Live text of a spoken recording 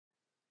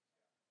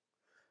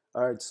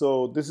All right,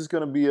 so this is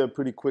going to be a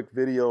pretty quick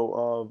video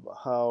of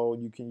how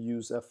you can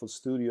use FL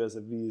Studio as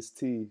a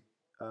VST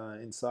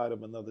inside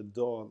of another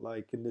DAW,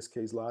 like in this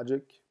case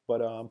Logic.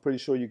 But I'm pretty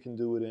sure you can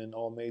do it in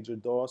all major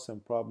DAWs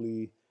and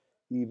probably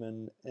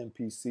even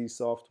MPC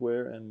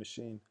software and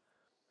machine.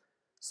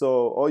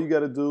 So all you got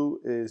to do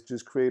is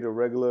just create a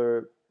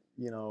regular,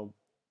 you know,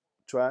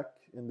 track.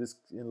 In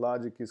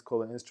Logic is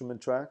called an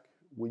instrument track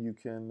where you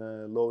can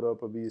load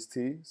up a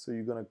VST. So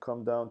you're going to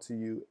come down to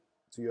your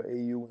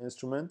AU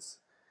instruments,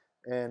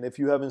 and if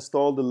you have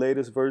installed the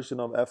latest version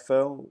of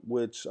FL,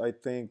 which I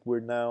think we're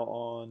now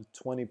on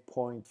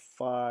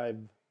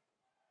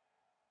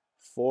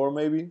 20.54,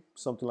 maybe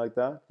something like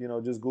that,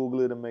 just Google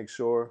it and make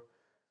sure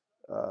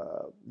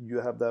you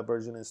have that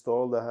version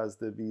installed that has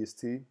the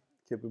VST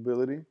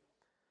capability.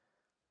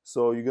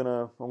 So I'm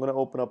gonna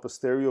open up a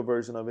stereo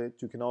version of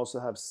it. You can also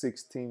have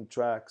 16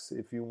 tracks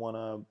if you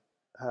wanna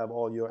have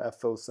all your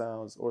FL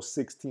sounds, or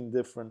 16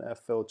 different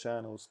FL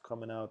channels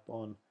coming out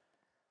on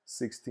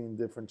 16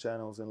 different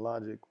channels in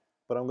Logic.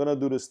 But I'm gonna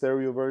do the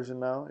stereo version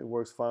now. It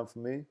works fine for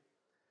me.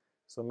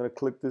 So I'm gonna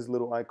click this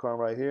little icon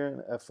right here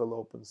and FL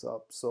opens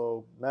up.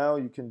 So now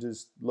you can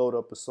just load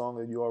up a song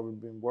that you already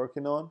been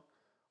working on,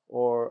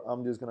 or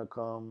I'm just gonna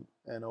come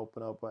and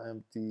open up an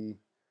empty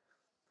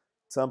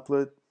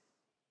template.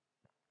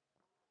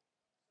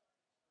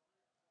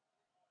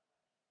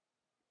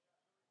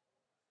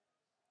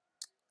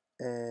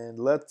 And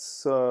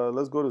let's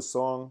go to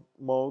song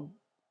mode.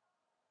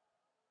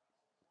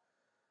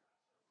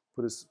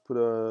 Put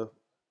a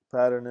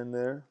pattern in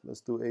there. Let's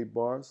do 8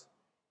 bars.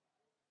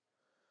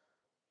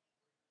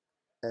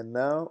 And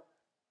now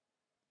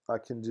I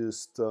can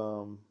just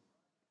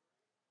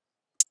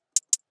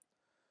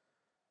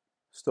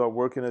start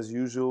working as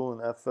usual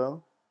in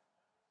FL.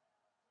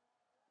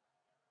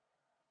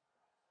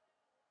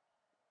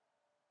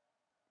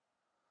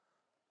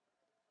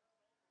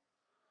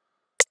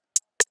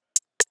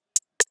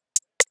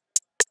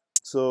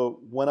 So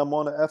when I'm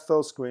on the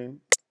FL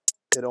screen,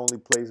 it only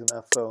plays in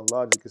FL.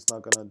 Logic is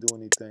not gonna do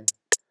anything.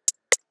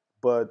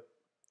 But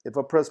if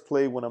I press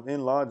play when I'm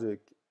in Logic,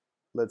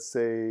 let's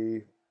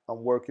say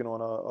I'm working on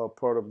a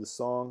part of the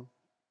song.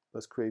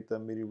 Let's create that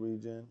MIDI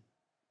region.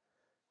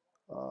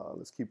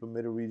 Let's keep a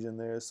MIDI region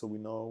there so we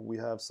know we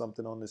have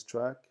something on this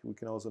track. We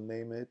can also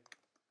name it.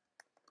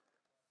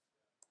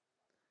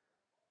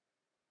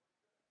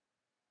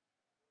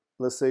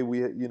 Let's say we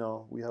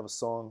have a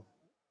song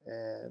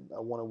and I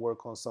want to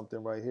work on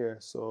something right here.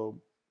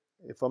 So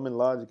if I'm in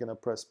Logic and I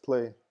press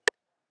play,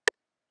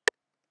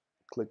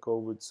 click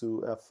over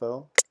to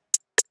FL,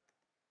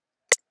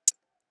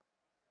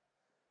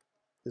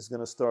 it's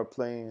gonna start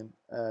playing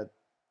at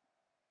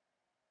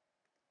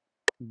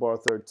bar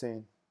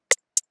 13.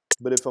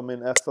 But if I'm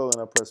in FL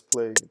and I press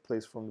play, it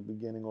plays from the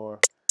beginning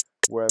or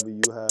wherever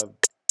you have,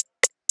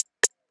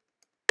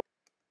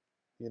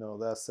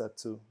 that set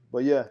to.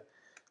 But yeah,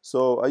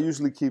 so I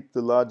usually keep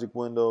the Logic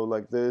window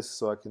like this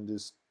so I can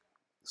just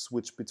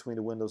switch between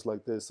the windows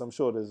like this. I'm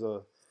sure there's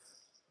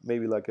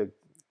maybe like a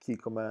key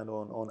command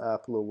on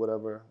Apple or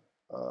whatever.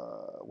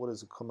 What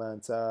is a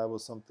command tab or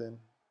something?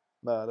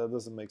 Nah, that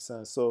doesn't make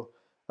sense. So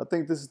I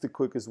think this is the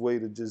quickest way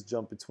to just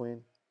jump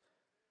between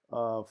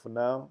for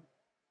now.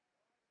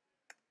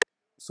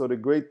 So the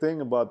great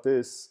thing about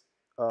this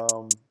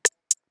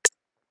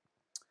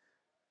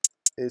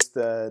is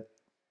that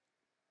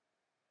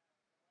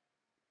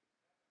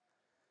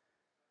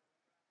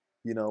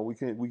we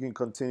can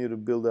continue to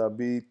build our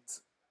beat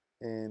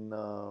and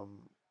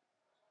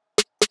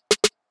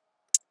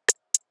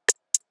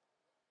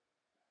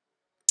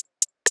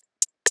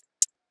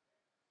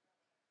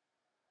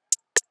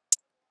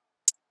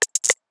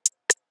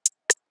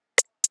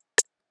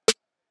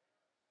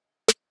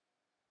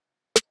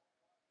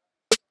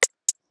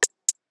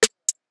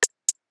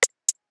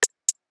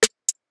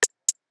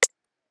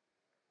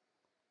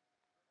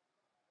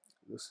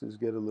let's just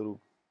get a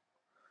little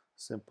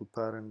simple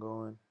pattern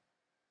going.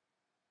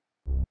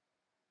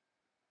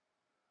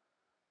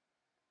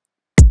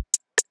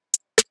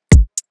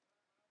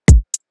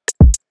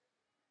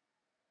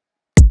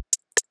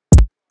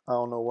 I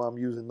don't know why I'm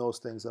using those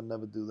things. I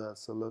never do that.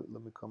 So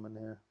let me come in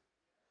here.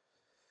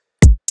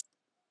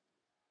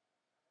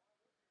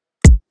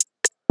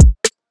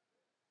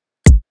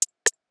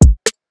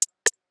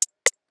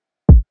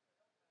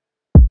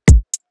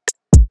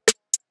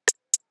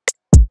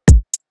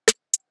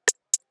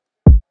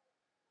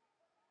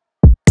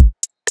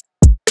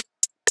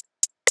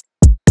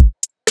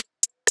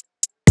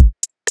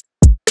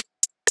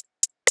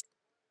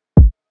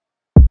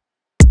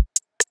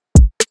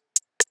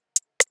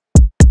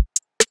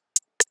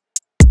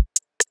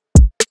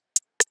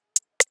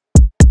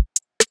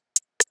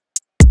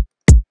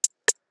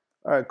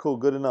 All right, cool,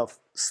 good enough.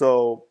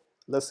 So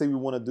let's say we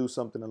want to do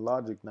something in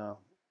Logic now.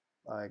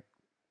 I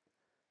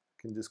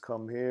can just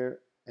come here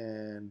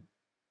and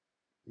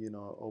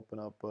open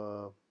up.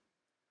 Oh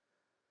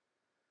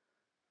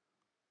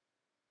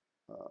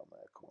man,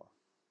 come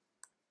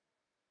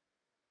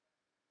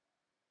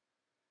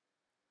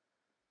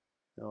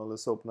on.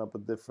 Let's open up a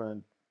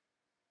different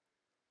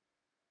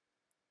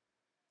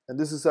And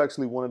this is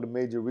actually one of the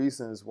major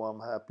reasons why I'm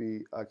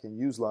happy I can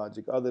use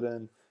Logic. Other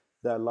than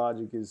that,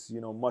 Logic is,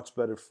 you know, much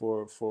better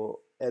for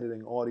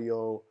editing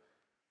audio.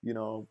 You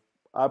know,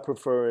 I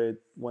prefer it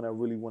when I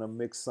really want to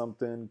mix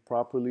something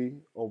properly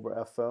over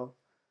FL.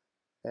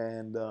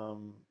 And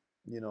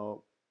you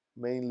know,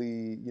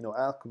 mainly, you know,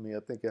 Alchemy. I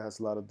think it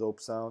has a lot of dope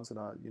sounds, and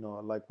I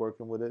like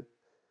working with it.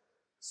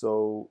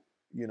 So,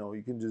 you know,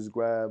 you can just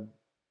grab.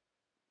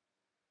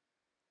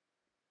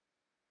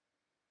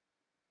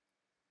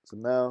 So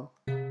now,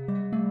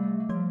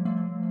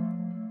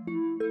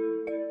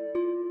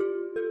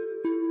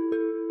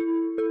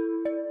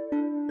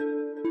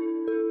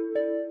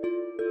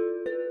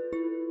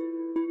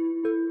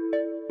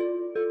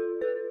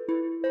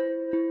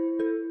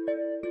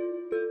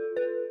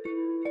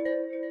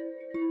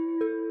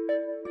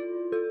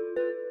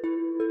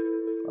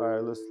 all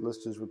right,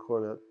 let's just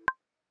record that.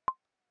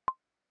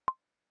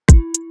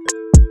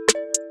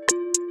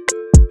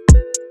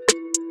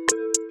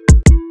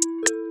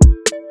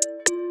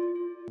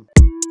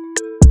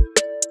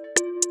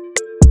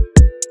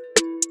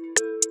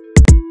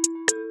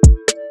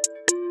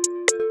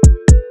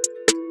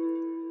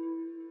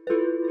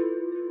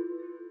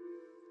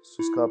 Let's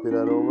just copy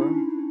that over.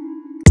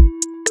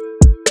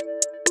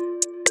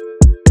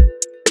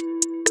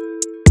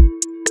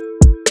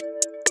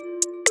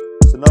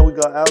 So now we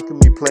got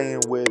Alchemy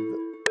playing with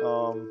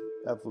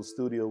FL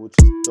Studio, which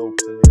is dope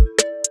to me.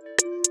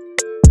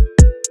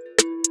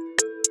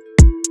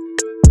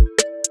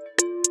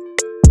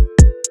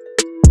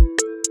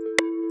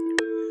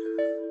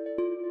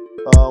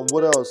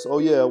 What else? Oh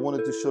yeah, I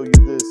wanted to show you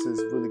this.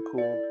 It's really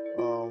cool.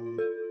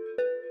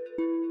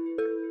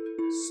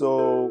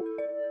 So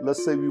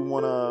let's say we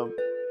wanna,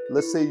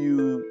 let's say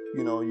you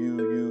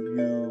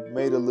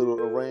made a little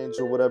arrange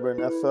or whatever in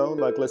FL.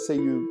 Like let's say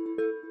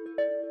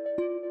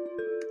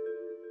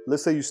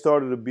you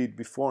started a beat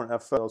before in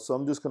FL. So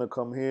I'm just gonna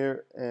come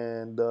here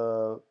and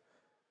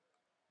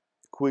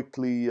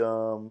quickly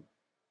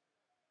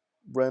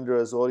render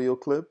as audio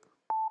clip.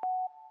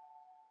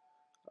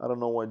 I don't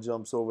know why it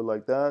jumps over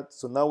like that.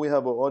 So now we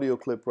have an audio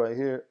clip right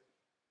here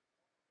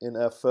in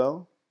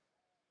FL,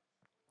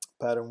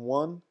 pattern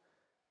 1.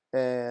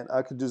 And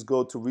I could just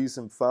go to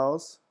recent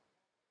files,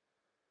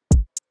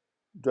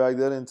 drag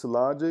that into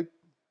Logic,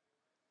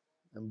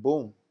 and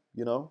boom,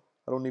 you know,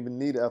 I don't even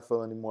need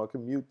FL anymore. I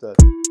can mute that.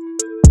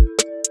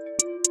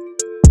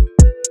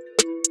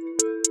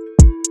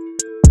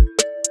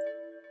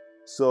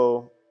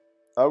 So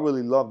I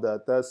really love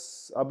that.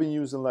 I've been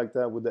using like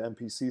that with the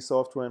MPC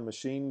software and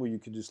Machine, where you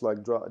could just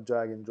like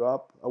drag and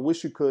drop. I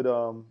wish you could.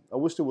 I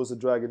wish there was a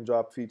drag and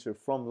drop feature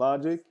from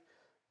Logic,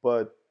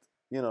 but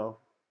you know,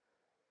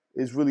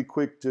 it's really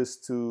quick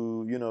just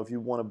to, you know, if you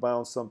want to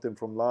bounce something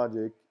from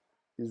Logic,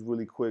 it's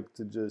really quick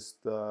to just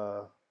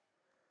you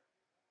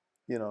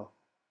know,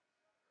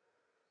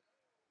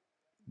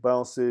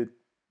 bounce it,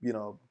 you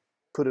know,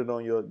 put it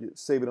on your,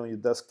 save it on your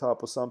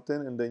desktop or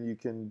something, and then you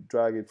can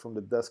drag it from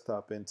the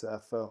desktop into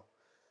FL.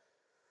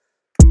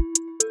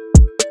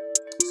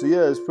 So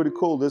yeah, it's pretty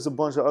cool. There's a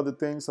bunch of other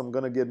things. I'm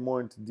gonna get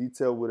more into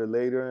detail with it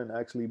later and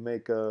actually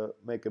make a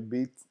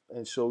beat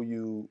and show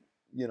you,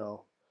 you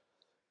know,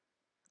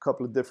 a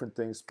couple of different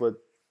things. But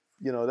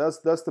you know,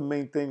 that's the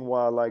main thing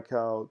why I like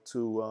how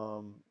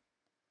to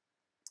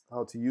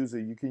use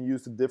it. You can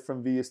use the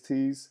different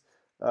VSTs.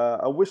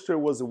 I wish there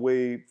was a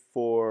way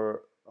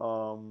for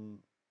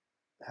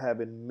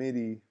having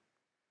MIDI,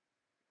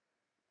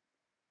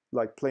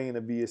 like playing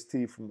a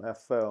VST from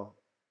FL,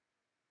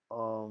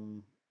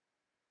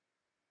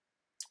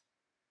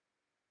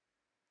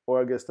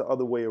 or I guess the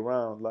other way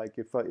around. Like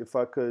if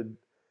I could,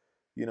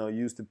 you know,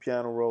 use the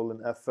piano roll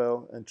in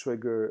FL and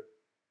trigger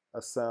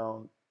a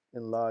sound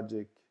in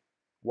Logic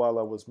while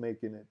I was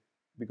making it.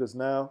 Because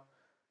now,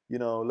 you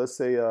know, let's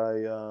say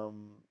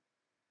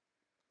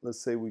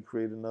we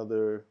create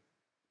another.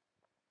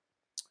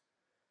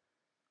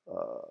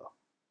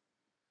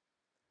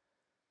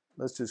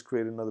 Let's just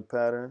create another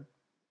pattern,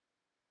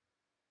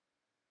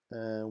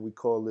 and we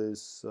call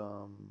this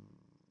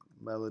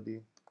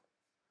melody.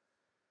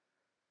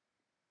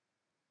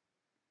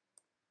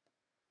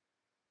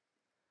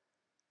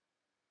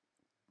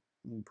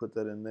 And put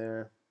that in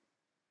there.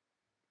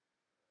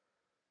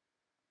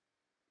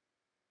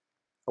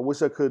 I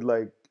wish I could,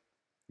 like,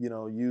 you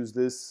know, use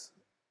this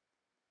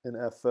in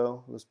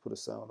FL. Let's put a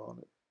sound on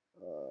it.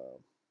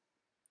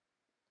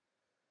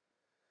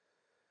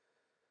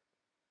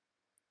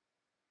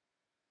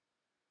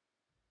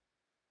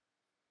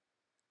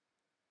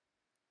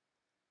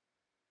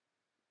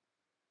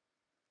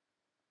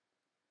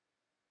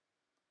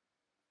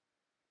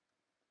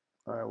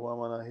 All right, why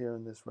am I not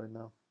hearing this right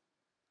now?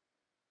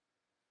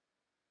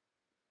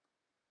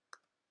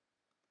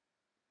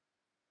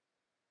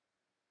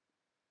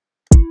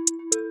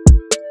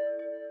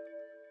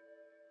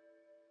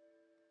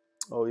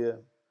 Oh yeah.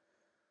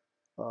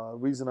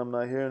 Reason I'm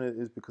not hearing it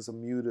is because I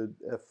muted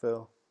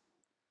FL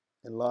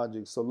in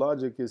Logic. So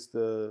Logic is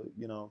the,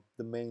 you know,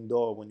 the main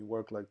DAW when you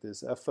work like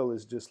this. FL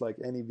is just like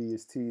any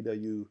VST that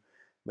you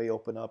may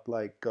open up,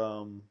 like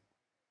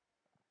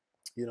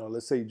You know,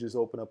 let's say you just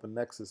open up a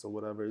Nexus or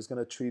whatever, it's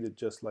going to treat it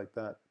just like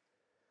that.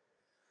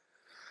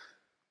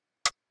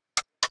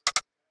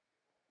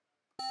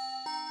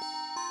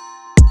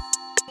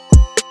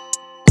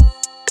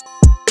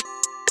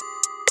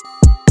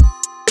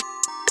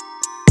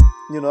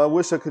 You know, I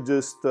wish I could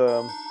just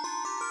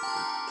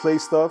play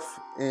stuff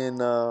in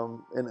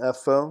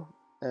FL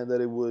and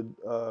that it would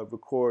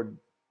record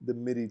the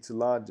MIDI to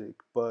Logic,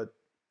 but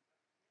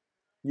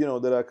you know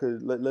that I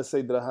could let's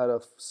say that I had a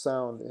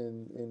sound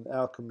in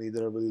Alchemy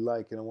that I really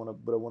like and I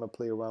want to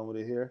play around with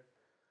it here,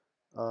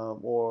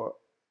 or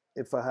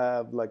if I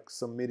have like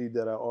some MIDI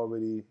that I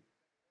already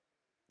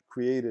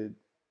created.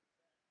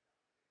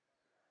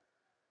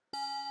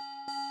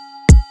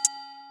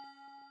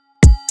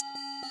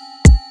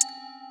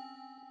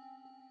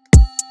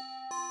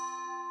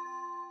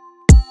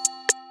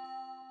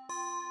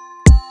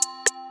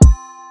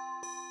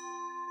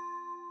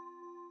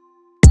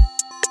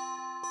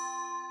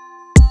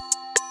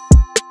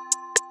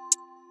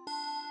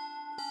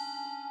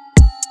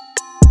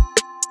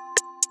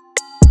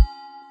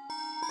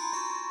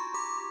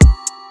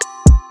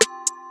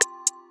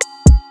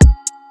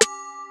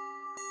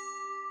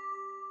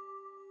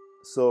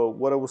 So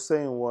what I was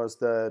saying was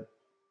that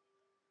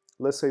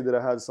let's say that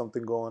I had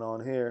something going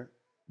on here,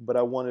 but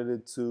I wanted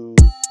it to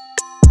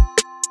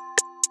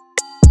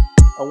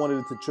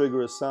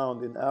trigger a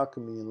sound in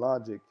Alchemy and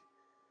Logic.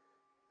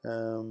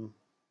 Um,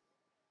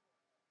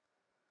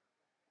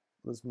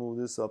 let's move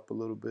this up a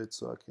little bit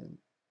so I can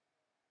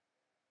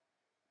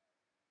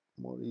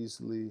more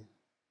easily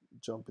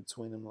jump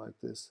between them like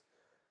this.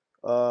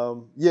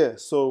 Yeah,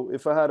 so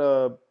if I had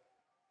a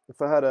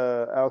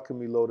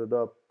Alchemy loaded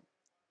up,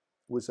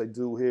 which I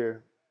do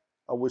here,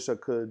 I wish I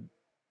could,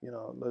 you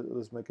know,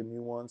 let's make a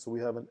new one. So we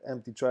have an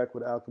empty track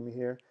with Alchemy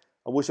here.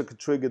 I wish I could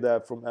trigger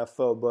that from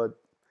FL, but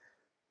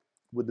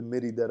with the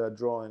MIDI that I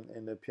draw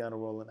in the piano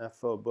roll in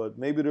FL. But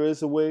maybe there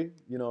is a way.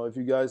 You know, if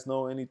you guys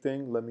know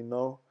anything, let me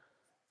know.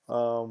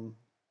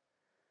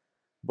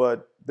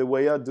 But the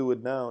way I do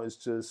it now is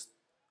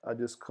I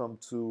just come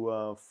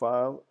to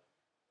File,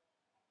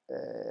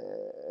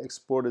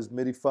 export as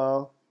MIDI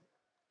file,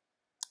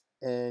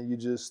 and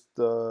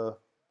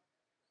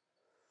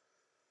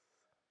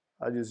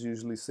I just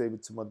usually save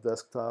it to my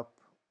desktop.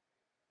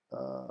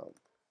 Uh,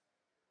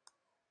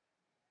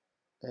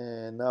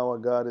 and now I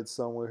got it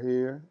somewhere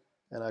here,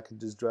 and I can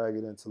just drag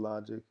it into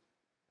Logic.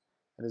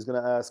 And it's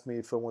gonna ask me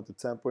if I want the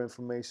tempo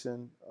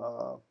information.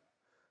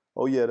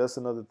 Oh yeah, that's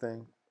another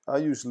thing. I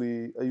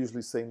usually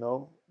say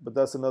no, but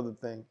that's another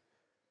thing.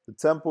 The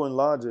tempo in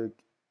Logic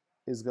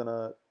is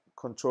gonna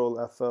control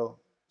FL.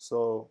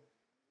 So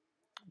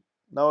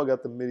now I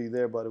got the MIDI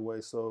there, by the way.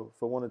 So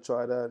if I want to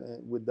try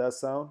that with that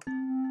sound,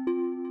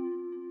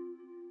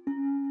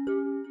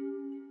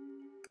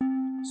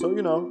 so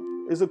you know,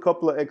 it's a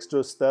couple of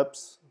extra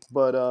steps,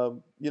 but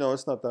you know,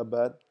 it's not that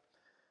bad.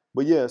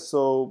 But yeah,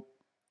 so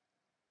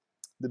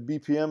the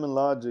BPM in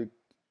Logic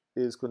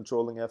is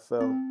controlling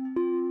FL.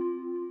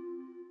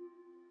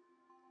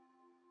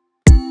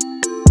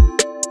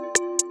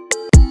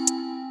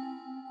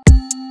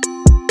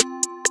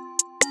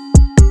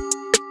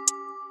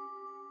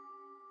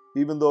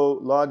 Even though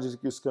Logic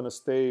is gonna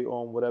stay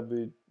on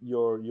whatever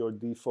your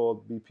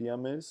default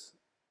BPM is,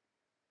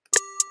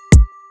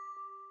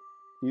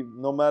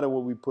 no matter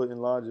what we put in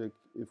Logic,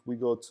 if we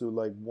go to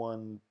like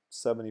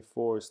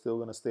 174, it's still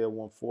gonna stay at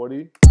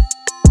 140,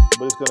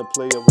 but it's gonna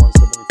play at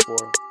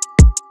 174.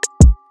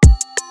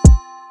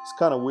 It's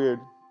kind of weird.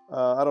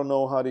 I don't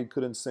know how they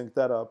couldn't sync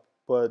that up,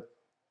 but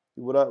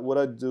what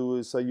I do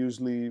is I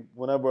usually,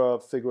 whenever I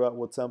figure out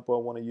what tempo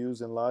I want to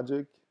use in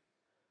Logic,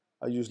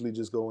 I usually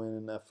just go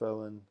in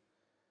FL and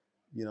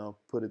you know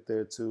put it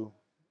there too,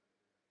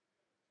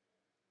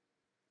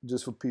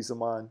 just for peace of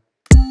mind.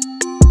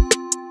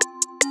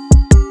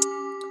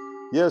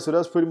 Yeah, so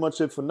that's pretty much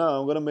it for now.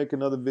 I'm gonna make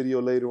another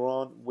video later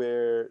on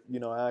where you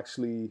know I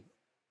actually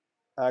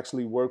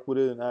work with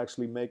it and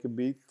actually make a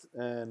beat,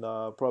 and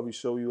probably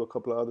show you a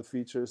couple of other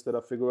features that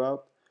I figure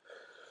out.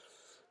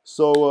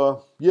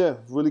 So yeah,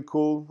 really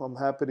cool. I'm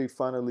happy they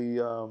finally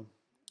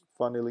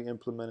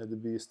implemented the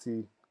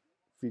VST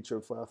feature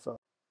for FL.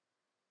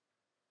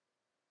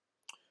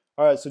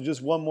 All right, so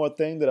just one more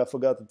thing that I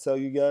forgot to tell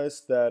you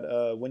guys,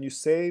 that when you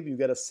save, you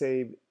gotta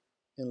save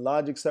in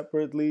Logic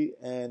separately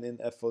and in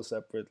FL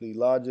separately.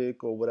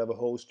 Logic or whatever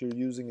host you're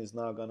using is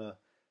not gonna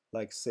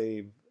like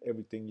save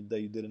everything that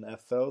you did in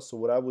FL. So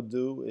what I would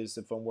do is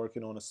if I'm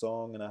working on a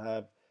song and I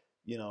have,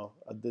 you know,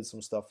 I did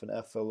some stuff in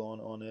FL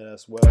on it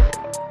as well.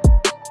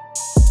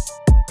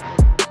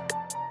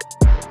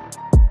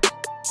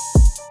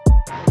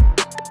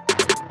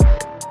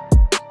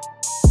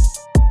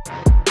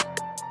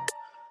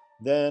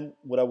 Then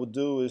what I would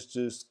do is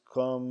just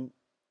come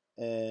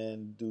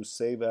and do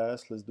save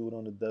as. Let's do it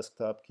on the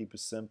desktop. Keep it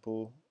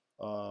simple.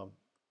 You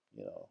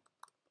know,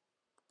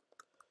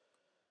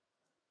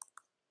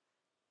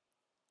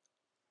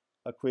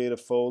 I create a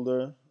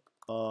folder.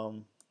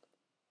 On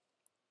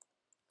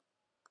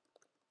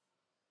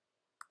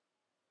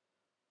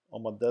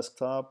my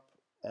desktop,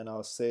 and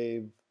I'll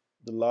save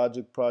the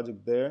Logic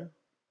project there.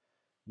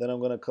 Then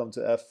I'm gonna come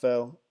to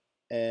FL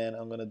and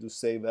I'm gonna do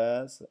save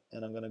as,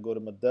 and I'm gonna go to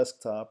my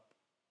desktop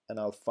and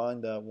I'll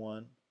find that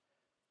one,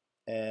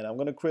 and I'm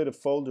gonna create a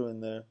folder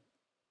in there.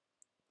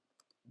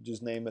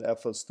 Just name it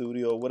FL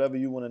Studio, whatever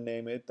you want to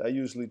name it. I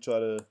usually try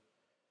to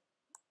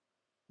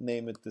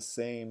name it the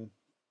same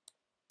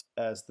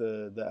as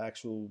the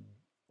actual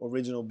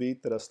original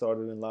beat that I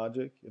started in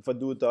Logic. If I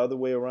do it the other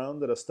way around,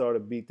 that I start a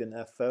beat in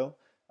FL,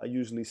 I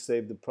usually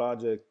save the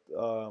project,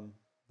 the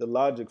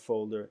Logic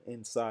folder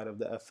inside of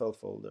the FL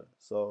folder.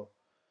 So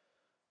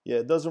yeah,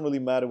 it doesn't really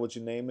matter what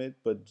you name it,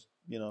 but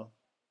you know,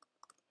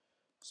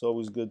 it's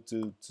always good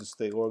to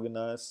stay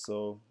organized.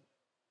 So,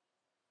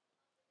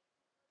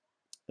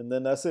 and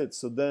then that's it.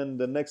 So then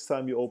the next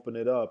time you open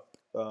it up,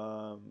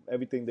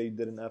 everything that you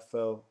did in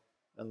FL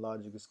and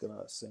Logic is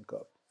gonna sync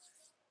up.